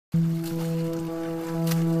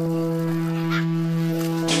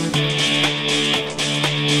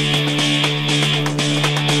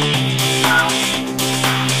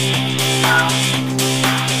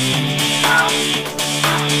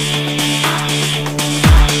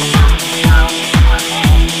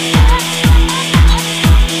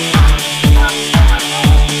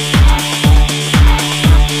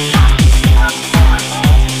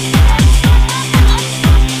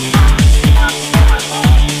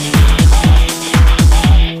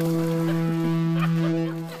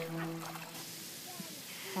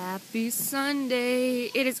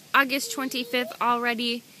Sunday. It is August 25th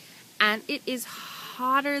already, and it is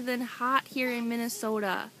hotter than hot here in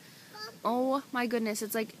Minnesota. Oh my goodness,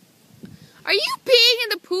 it's like, are you peeing in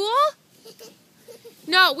the pool?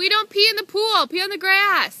 No, we don't pee in the pool. Pee on the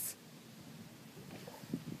grass.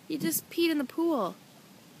 You just peed in the pool.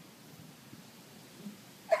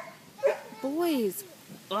 Boys.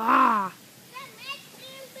 Ah.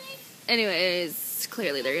 Anyways,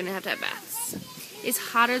 clearly they're going to have baths. It's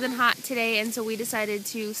hotter than hot today, and so we decided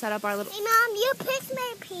to set up our little... Hey, Mom, you picked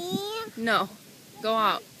my pee. No. Go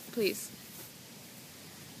out, please.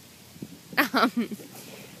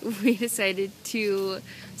 We decided to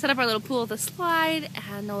set up our little pool with a slide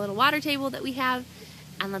and a little water table that we have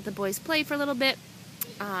and let the boys play for a little bit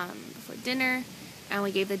before dinner, and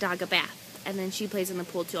we gave the dog a bath. And then she plays in the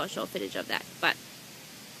pool too. I'll show footage of that. But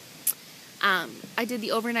I did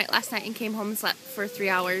the overnight last night and came home and slept for 3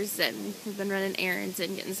 hours, and we've been running errands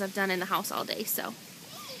and getting stuff done in the house all day. So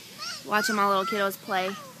watching my little kiddos play.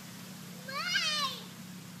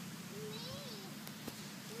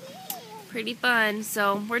 Pretty fun.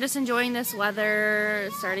 So we're just enjoying this weather,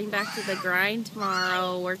 starting back to the grind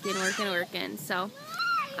tomorrow, working. So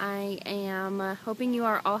I am hoping you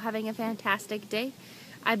are all having a fantastic day.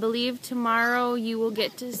 I believe tomorrow you will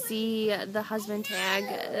get to see the husband tag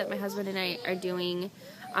that my husband and I are doing.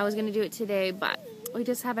 I was going to do it today, but we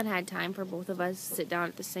just haven't had time for both of us to sit down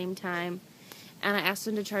at the same time. And I asked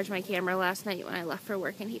him to charge my camera last night when I left for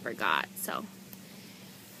work, and he forgot. So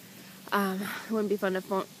it wouldn't be fun to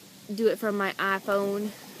do it from my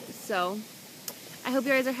iPhone. So I hope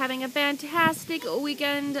you guys are having a fantastic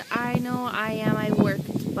weekend. I know I am. I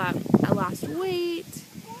worked, but I lost weight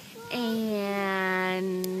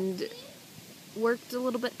and worked a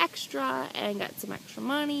little bit extra and got some extra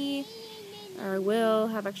money, or will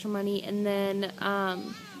have extra money, and then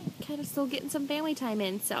kind of still getting some family time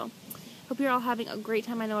in. So hope you're all having a great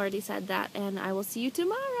time. I know I already said that, and I will see you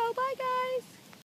tomorrow. Bye, guys.